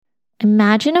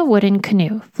Imagine a wooden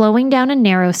canoe flowing down a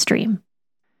narrow stream.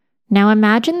 Now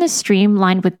imagine the stream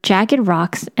lined with jagged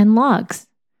rocks and logs.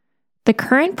 The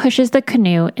current pushes the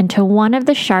canoe into one of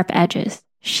the sharp edges,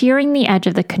 shearing the edge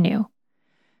of the canoe.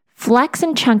 Flecks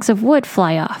and chunks of wood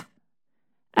fly off.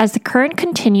 As the current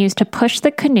continues to push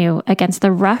the canoe against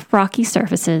the rough, rocky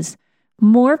surfaces,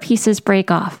 more pieces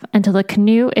break off until the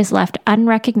canoe is left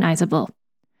unrecognizable.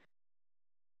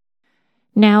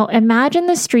 Now imagine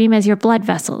the stream as your blood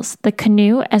vessels, the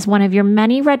canoe as one of your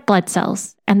many red blood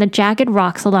cells, and the jagged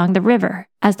rocks along the river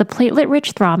as the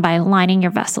platelet-rich thrombi lining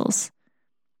your vessels.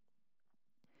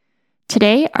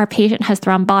 Today, our patient has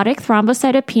thrombotic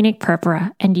thrombocytopenic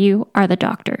purpura, and you are the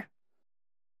doctor.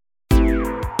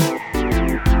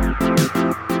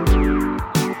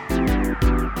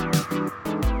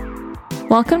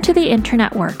 Welcome to The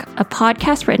Internet Work, a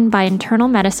podcast written by internal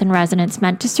medicine residents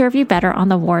meant to serve you better on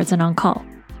the wards and on call.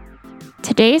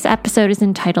 Today's episode is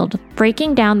entitled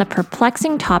Breaking Down the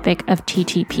Perplexing Topic of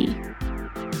TTP.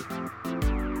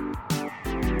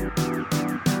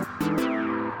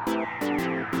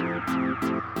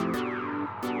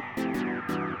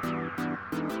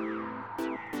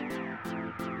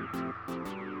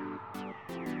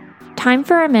 Time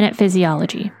for a minute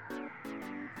physiology.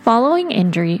 Following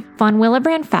injury, von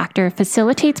Willebrand factor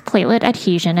facilitates platelet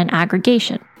adhesion and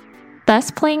aggregation, thus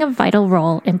playing a vital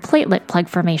role in platelet plug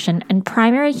formation and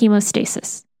primary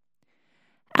hemostasis.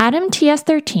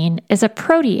 ADAM-TS13 is a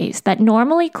protease that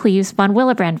normally cleaves von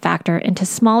Willebrand factor into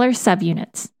smaller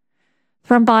subunits.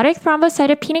 Thrombotic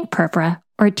thrombocytopenic purpura,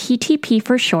 or TTP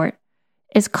for short,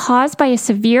 is caused by a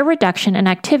severe reduction in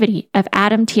activity of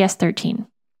ADAM-TS13.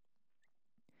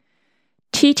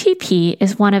 TTP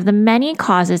is one of the many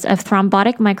causes of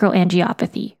thrombotic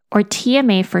microangiopathy, or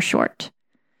TMA for short.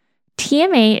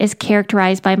 TMA is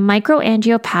characterized by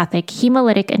microangiopathic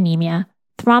hemolytic anemia,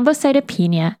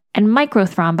 thrombocytopenia, and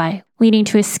microthrombi, leading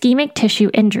to ischemic tissue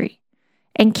injury,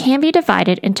 and can be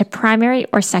divided into primary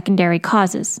or secondary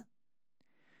causes.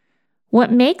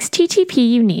 What makes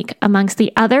TTP unique amongst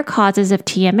the other causes of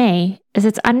TMA is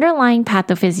its underlying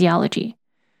pathophysiology,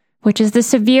 which is the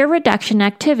severe reduction in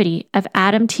activity of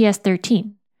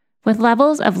ADAM-TS13, with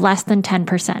levels of less than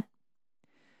 10%.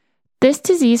 This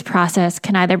disease process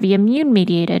can either be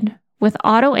immune-mediated, with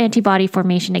autoantibody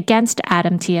formation against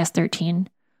ADAM-TS13,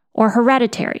 or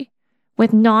hereditary,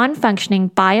 with non-functioning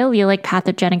biallelic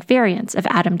pathogenic variants of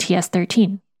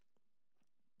ADAM-TS13.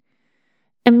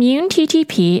 Immune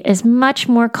TTP is much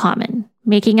more common,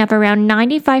 making up around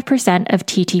 95% of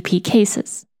TTP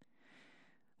cases.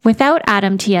 Without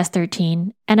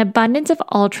ADAM-TS13, an abundance of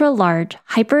ultra-large,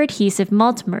 hyperadhesive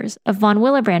multimers of von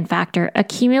Willebrand factor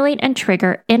accumulate and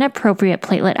trigger inappropriate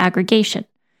platelet aggregation,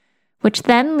 which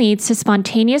then leads to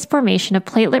spontaneous formation of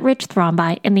platelet-rich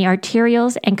thrombi in the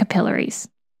arterioles and capillaries.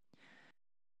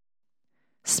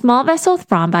 Small vessel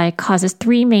thrombi causes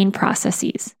three main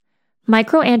processes: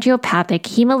 microangiopathic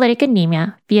hemolytic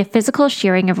anemia via physical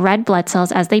shearing of red blood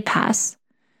cells as they pass,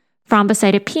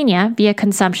 thrombocytopenia via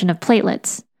consumption of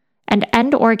platelets, and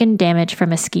end organ damage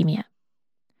from ischemia.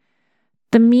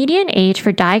 The median age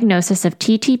for diagnosis of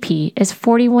TTP is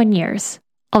 41 years,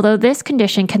 although this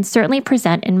condition can certainly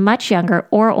present in much younger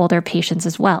or older patients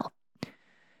as well.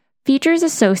 Features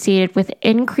associated with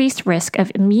increased risk of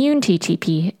immune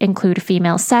TTP include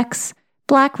female sex,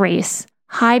 Black race,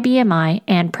 high BMI,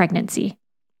 and pregnancy.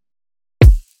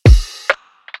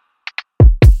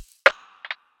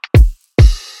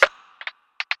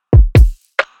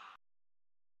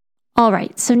 All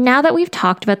right, so now that we've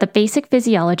talked about the basic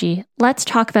physiology, let's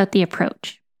talk about the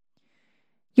approach.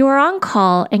 You are on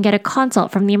call and get a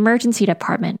consult from the emergency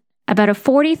department about a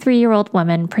 43-year-old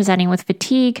woman presenting with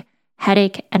fatigue,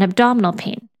 headache, and abdominal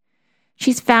pain.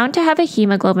 She's found to have a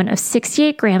hemoglobin of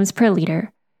 68 grams per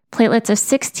liter, platelets of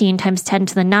 16 times 10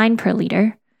 to the 9 per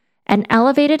liter, an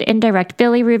elevated indirect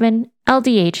bilirubin,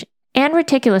 LDH, and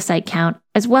reticulocyte count,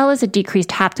 as well as a decreased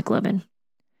haptoglobin.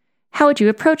 How would you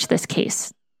approach this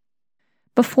case?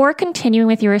 Before continuing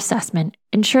with your assessment,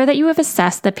 ensure that you have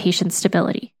assessed the patient's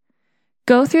stability.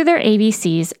 Go through their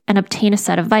ABCs and obtain a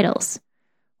set of vitals.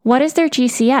 What is their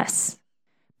GCS?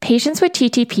 Patients with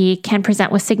TTP can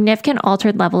present with significant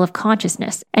altered level of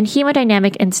consciousness and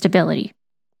hemodynamic instability.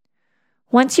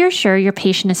 Once you're sure your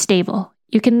patient is stable,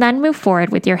 you can then move forward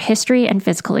with your history and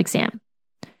physical exam.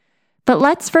 But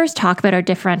let's first talk about our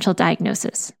differential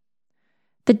diagnosis.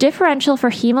 The differential for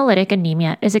hemolytic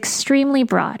anemia is extremely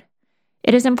broad.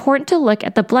 It is important to look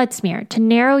at the blood smear to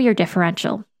narrow your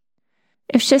differential.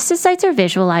 If schistocytes are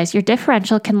visualized, your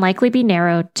differential can likely be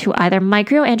narrowed to either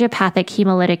microangiopathic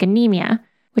hemolytic anemia,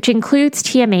 which includes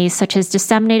TMAs such as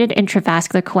disseminated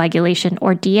intravascular coagulation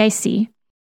or DIC,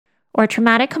 or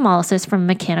traumatic hemolysis from a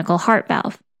mechanical heart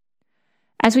valve.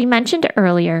 As we mentioned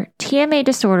earlier, TMA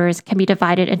disorders can be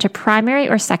divided into primary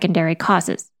or secondary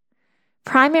causes.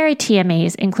 Primary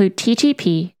TMAs include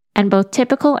TTP and both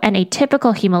typical and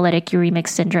atypical hemolytic uremic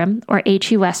syndrome, or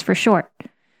HUS for short.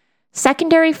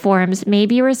 Secondary forms may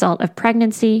be a result of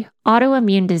pregnancy,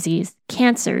 autoimmune disease,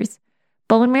 cancers,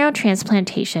 bone marrow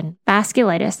transplantation,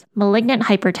 vasculitis, malignant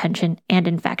hypertension, and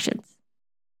infections.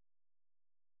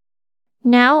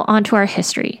 Now onto our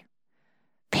history.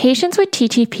 Patients with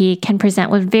TTP can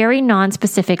present with very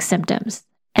nonspecific symptoms,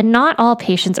 and not all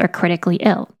patients are critically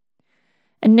ill.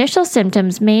 Initial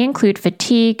symptoms may include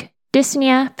fatigue,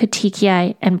 dyspnea,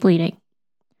 petechiae, and bleeding.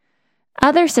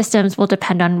 Other symptoms will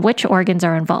depend on which organs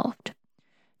are involved.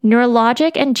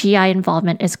 Neurologic and GI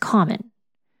involvement is common.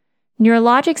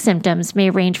 Neurologic symptoms may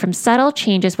range from subtle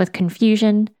changes with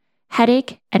confusion,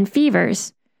 headache, and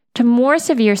fevers, to more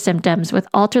severe symptoms with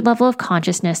altered level of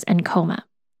consciousness and coma.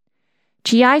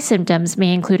 GI symptoms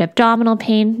may include abdominal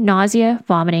pain, nausea,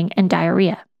 vomiting, and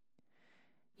diarrhea.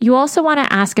 You also want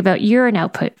to ask about urine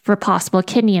output for possible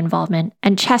kidney involvement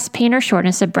and chest pain or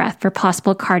shortness of breath for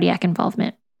possible cardiac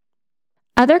involvement.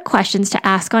 Other questions to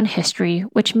ask on history,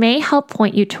 which may help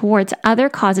point you towards other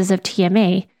causes of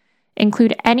TMA,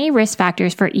 include any risk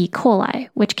factors for E. coli,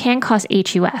 which can cause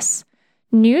HUS,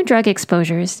 new drug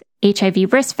exposures,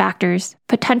 HIV risk factors,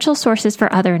 potential sources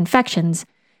for other infections,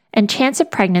 and chance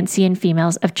of pregnancy in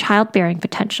females of childbearing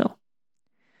potential.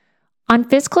 On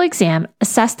physical exam,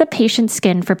 assess the patient's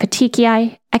skin for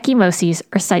petechiae, ecchymoses,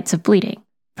 or sites of bleeding.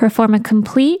 Perform a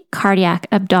complete cardiac,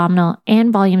 abdominal,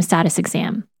 and volume status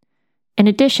exam. In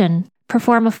addition,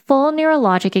 perform a full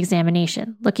neurologic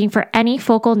examination, looking for any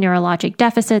focal neurologic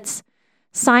deficits,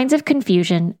 signs of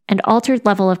confusion, and altered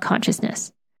level of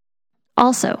consciousness.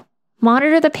 Also,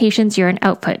 monitor the patient's urine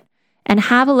output and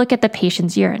have a look at the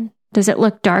patient's urine. Does it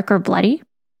look dark or bloody?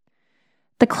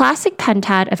 The classic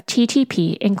pentad of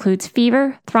TTP includes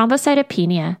fever,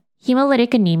 thrombocytopenia,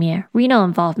 hemolytic anemia, renal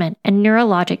involvement, and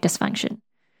neurologic dysfunction.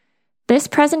 This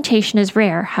presentation is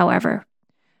rare, however.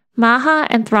 MAHA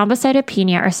and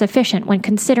thrombocytopenia are sufficient when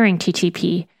considering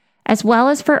TTP, as well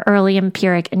as for early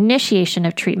empiric initiation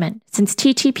of treatment, since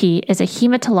TTP is a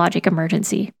hematologic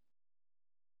emergency.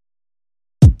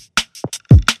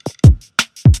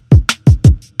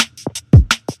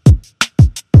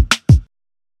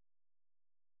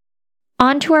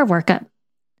 On to our workup.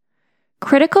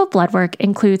 Critical blood work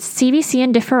includes CBC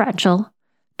and differential,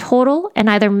 total and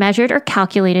either measured or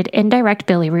calculated indirect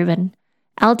bilirubin,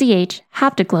 LDH,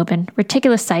 haptoglobin,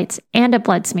 reticulocytes, and a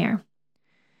blood smear.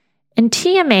 In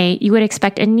TMA, you would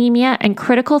expect anemia and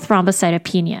critical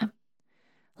thrombocytopenia.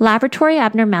 Laboratory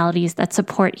abnormalities that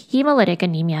support hemolytic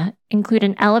anemia include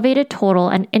an elevated total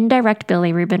and indirect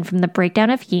bilirubin from the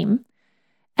breakdown of heme,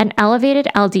 an elevated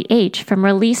LDH from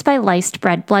release by lysed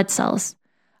red blood cells,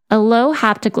 a low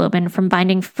haptoglobin from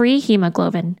binding free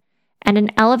hemoglobin, and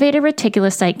an elevated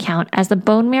reticulocyte count as the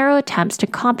bone marrow attempts to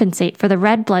compensate for the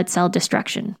red blood cell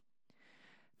destruction.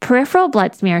 Peripheral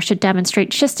blood smear should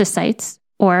demonstrate schistocytes,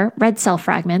 or red cell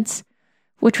fragments,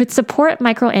 which would support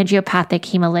microangiopathic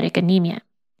hemolytic anemia,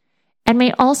 and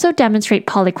may also demonstrate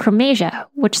polychromasia,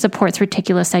 which supports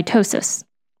reticulocytosis.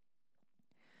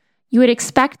 You would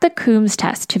expect the Coombs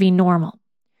test to be normal.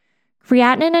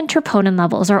 Creatinine and troponin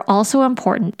levels are also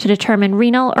important to determine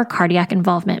renal or cardiac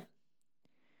involvement.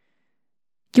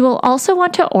 You will also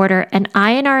want to order an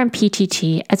INR and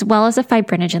PTT as well as a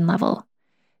fibrinogen level.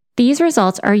 These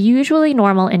results are usually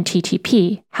normal in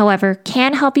TTP, however,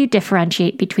 can help you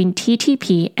differentiate between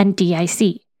TTP and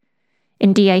DIC.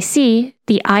 In DIC,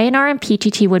 the INR and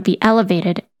PTT would be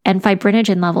elevated and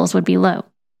fibrinogen levels would be low.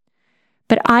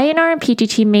 But INR and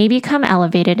PTT may become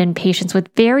elevated in patients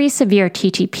with very severe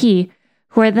TTP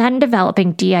who are then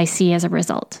developing DIC as a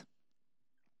result.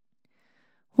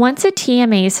 Once a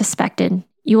TMA is suspected,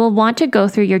 you will want to go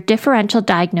through your differential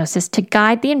diagnosis to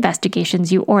guide the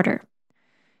investigations you order.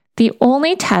 The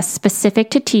only test specific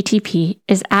to TTP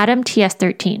is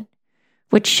ADAM-TS13,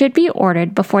 which should be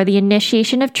ordered before the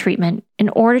initiation of treatment in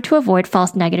order to avoid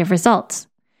false negative results.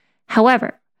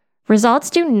 However, results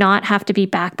do not have to be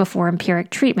back before empiric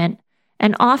treatment,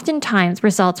 and oftentimes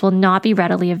results will not be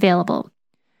readily available.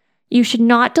 You should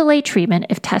not delay treatment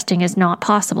if testing is not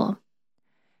possible.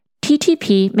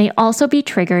 TTP may also be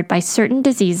triggered by certain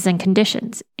diseases and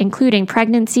conditions, including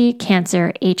pregnancy,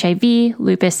 cancer, HIV,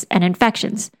 lupus, and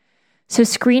infections. So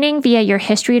screening via your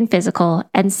history and physical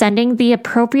and sending the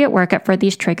appropriate workup for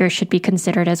these triggers should be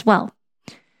considered as well.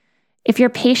 If your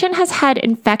patient has had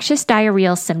infectious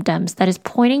diarrheal symptoms that is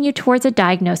pointing you towards a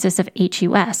diagnosis of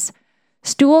HUS,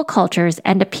 stool cultures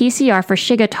and a PCR for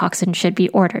Shiga toxin should be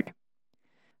ordered.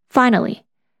 Finally,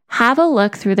 have a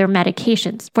look through their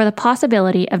medications for the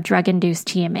possibility of drug-induced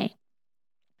TMA.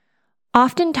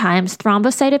 Oftentimes,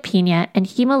 thrombocytopenia and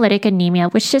hemolytic anemia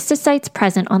with schistocytes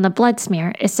present on the blood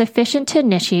smear is sufficient to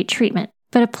initiate treatment,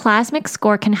 but a plasmic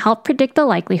score can help predict the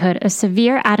likelihood of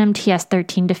severe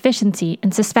ADAMTS13 deficiency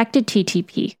in suspected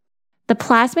TTP. The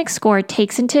plasmic score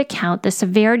takes into account the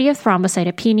severity of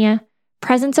thrombocytopenia,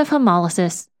 presence of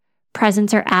hemolysis,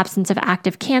 presence or absence of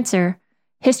active cancer,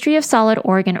 history of solid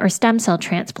organ or stem cell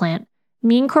transplant,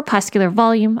 mean corpuscular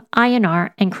volume,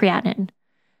 INR, and creatinine.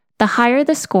 The higher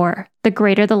the score, the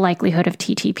greater the likelihood of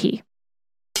TTP.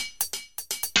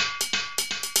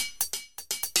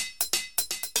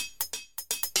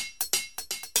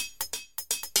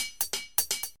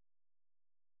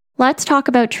 Let's talk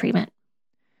about treatment.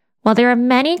 While there are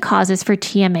many causes for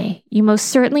TMA, you most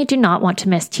certainly do not want to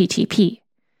miss TTP.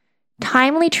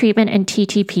 Timely treatment in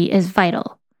TTP is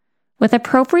vital. With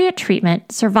appropriate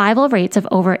treatment, survival rates of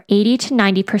over 80 to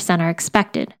 90% are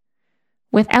expected.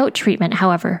 Without treatment,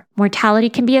 however, mortality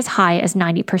can be as high as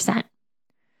 90%.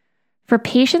 For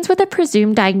patients with a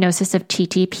presumed diagnosis of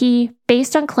TTP,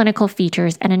 based on clinical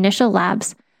features and initial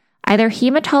labs, either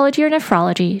hematology or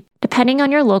nephrology, depending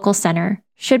on your local center,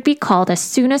 should be called as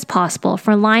soon as possible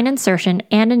for line insertion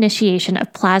and initiation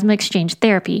of plasma exchange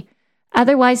therapy,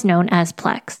 otherwise known as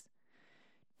PLEX.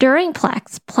 During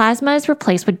PLEX, plasma is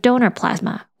replaced with donor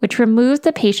plasma, which removes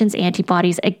the patient's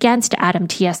antibodies against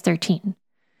ADAMTS13.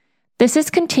 This is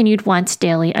continued once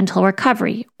daily until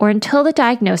recovery or until the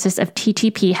diagnosis of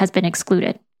TTP has been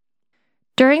excluded.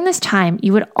 During this time,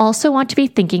 you would also want to be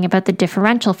thinking about the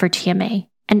differential for TMA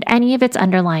and any of its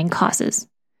underlying causes.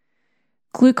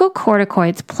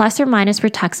 Glucocorticoids plus or minus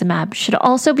rituximab should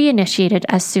also be initiated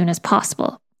as soon as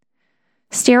possible.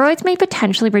 Steroids may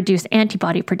potentially reduce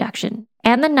antibody production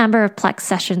and the number of PLEX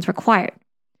sessions required.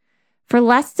 For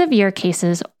less severe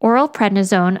cases, oral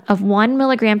prednisone of 1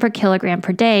 mg per kilogram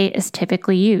per day is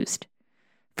typically used.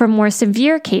 For more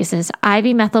severe cases,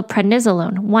 IV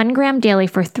methylprednisolone 1 gram daily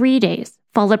for 3 days,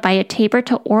 followed by a taper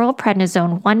to oral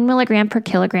prednisone 1 mg per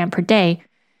kilogram per day,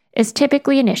 is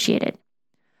typically initiated.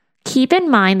 Keep in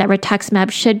mind that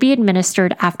rituximab should be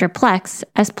administered after PLEX,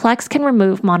 as PLEX can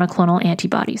remove monoclonal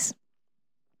antibodies.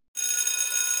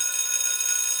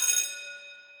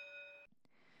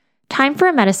 Time for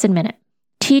a medicine minute.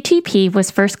 TTP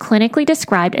was first clinically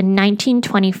described in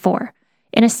 1924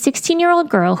 in a 16-year-old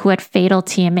girl who had fatal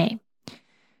TMA.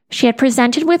 She had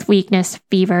presented with weakness,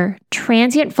 fever,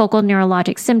 transient focal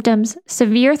neurologic symptoms,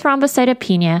 severe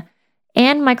thrombocytopenia,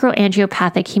 and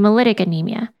microangiopathic hemolytic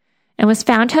anemia, and was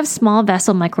found to have small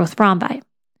vessel microthrombi.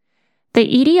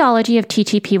 The etiology of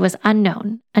TTP was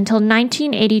unknown until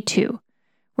 1982,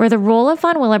 where the role of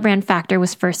von Willebrand factor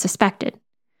was first suspected.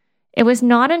 It was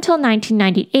not until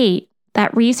 1998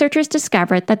 that researchers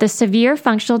discovered that the severe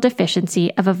functional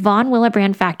deficiency of a von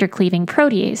Willebrand factor cleaving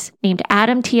protease named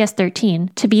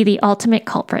ADAMTS13 to be the ultimate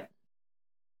culprit.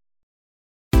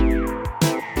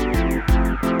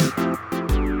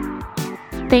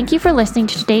 Thank you for listening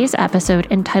to today's episode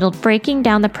entitled Breaking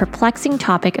Down the Perplexing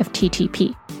Topic of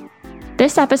TTP.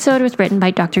 This episode was written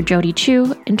by Dr. Jody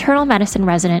Chu, internal medicine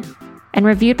resident, and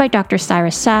reviewed by Dr.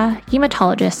 Cyrus Shah,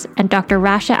 hematologist, and Dr.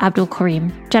 Rasha Abdul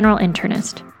Karim, general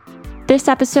internist. This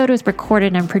episode was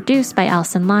recorded and produced by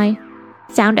Alison Lai,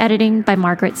 sound editing by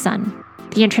Margaret Sun.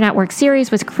 The Internet Work series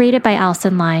was created by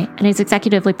Alison Lai and is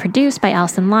executively produced by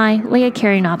Alison Lai, Leah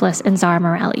Carey-Noblis, and Zara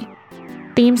Morelli.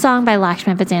 Theme song by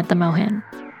Lakshman Vedanta Mohan.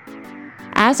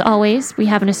 As always, we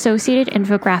have an associated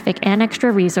infographic and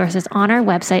extra resources on our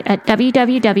website at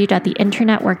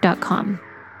www.theinternetwork.com.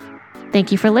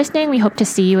 Thank you for listening. We hope to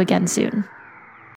see you again soon.